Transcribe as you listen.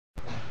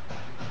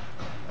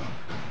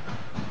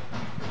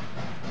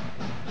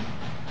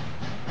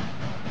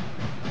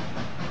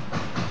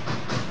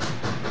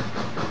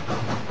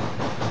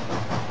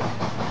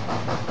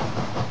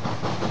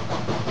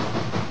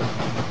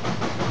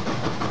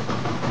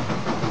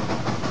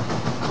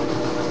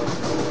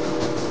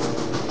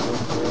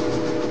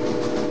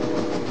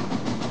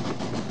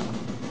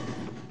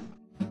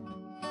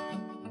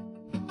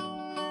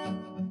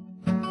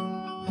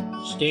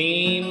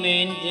Steam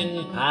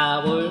engine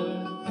power,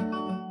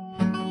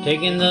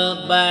 taking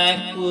the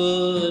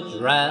backwoods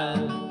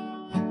route.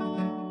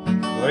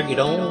 Work it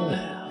on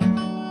now.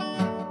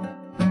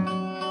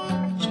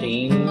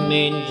 Steam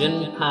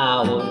engine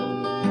power,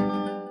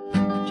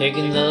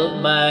 taking the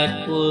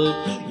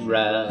backwoods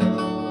route.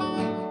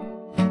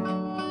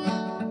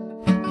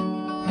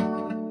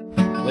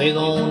 We're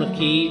gonna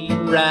keep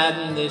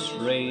riding this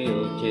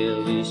rail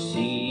till we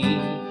see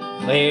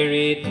where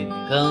it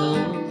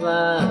comes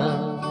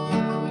out.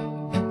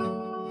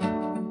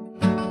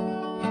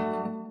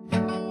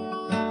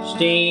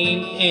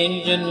 Steam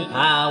engine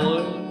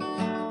power,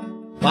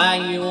 why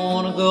you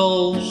wanna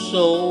go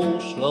so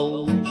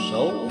slow,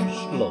 so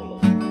slow?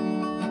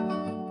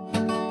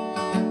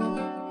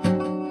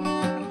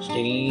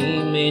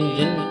 Steam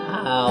engine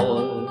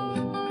power,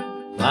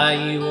 why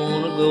you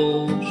wanna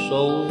go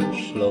so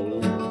slow?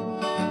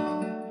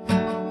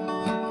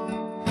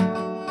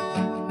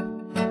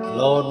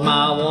 Lord,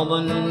 my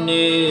woman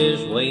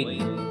is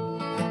waiting.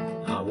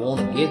 I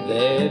wanna get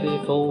there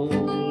before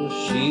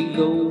she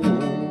goes.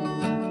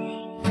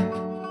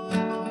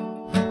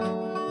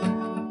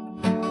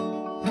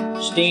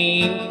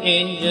 Steam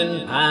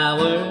engine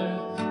power,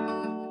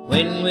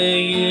 when will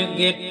you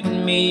get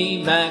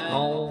me back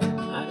home?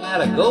 I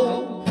gotta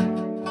go.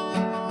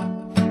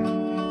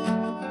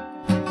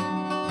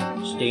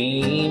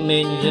 Steam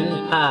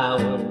engine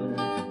power,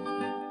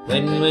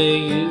 when will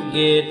you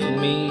get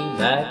me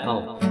back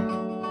home?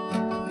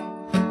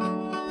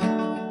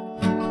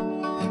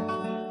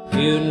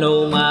 You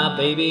know my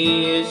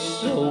baby is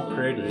so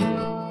pretty,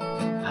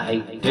 I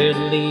hate to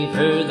leave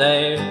her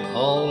there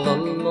all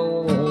alone.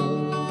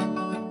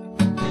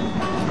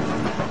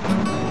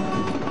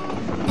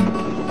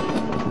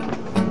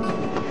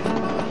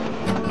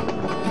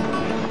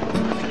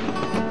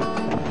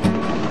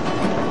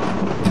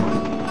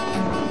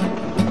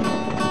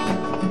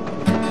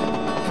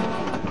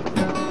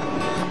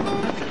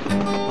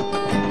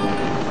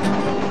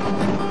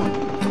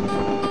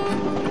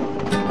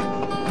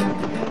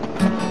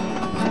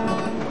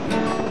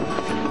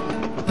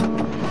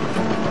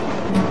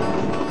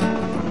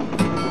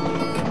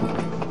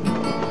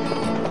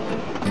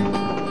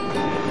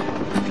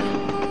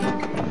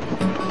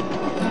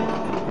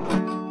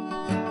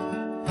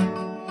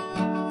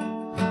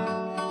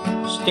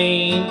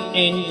 Steam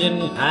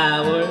engine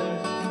power,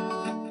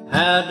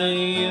 how do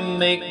you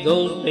make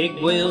those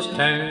big wheels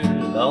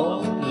turn,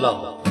 Lord,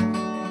 Lord?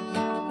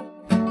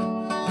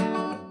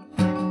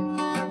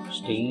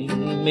 Steam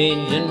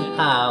engine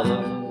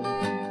power,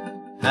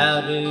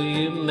 how do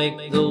you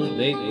make those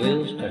big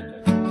wheels turn?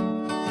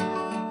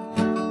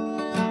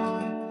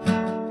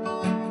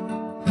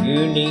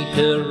 You need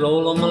to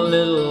roll them a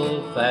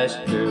little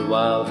faster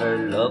while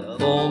her love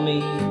for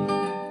me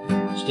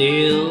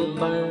still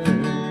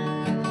burns.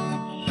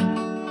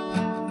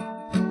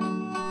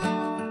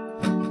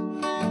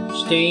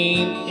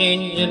 Steam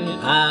engine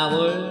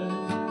power,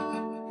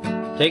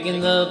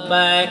 taking the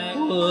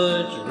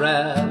backwoods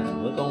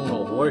route. We're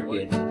gonna work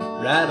it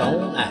right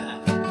on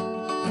out.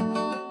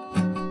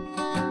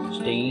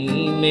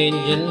 Steam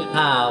engine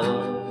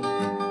power,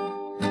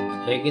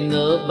 taking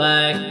the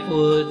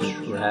backwoods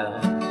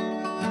route.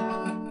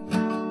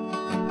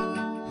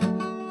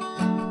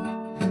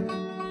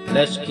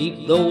 Let's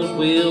keep those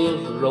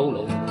wheels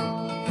rolling,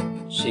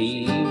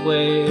 see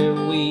where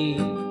we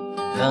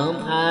come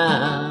out.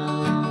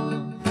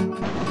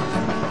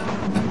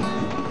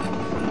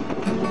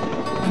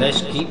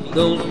 Let's keep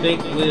those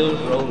big wheels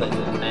rolling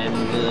and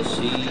we'll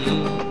see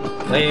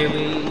where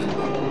we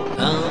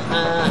come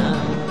out.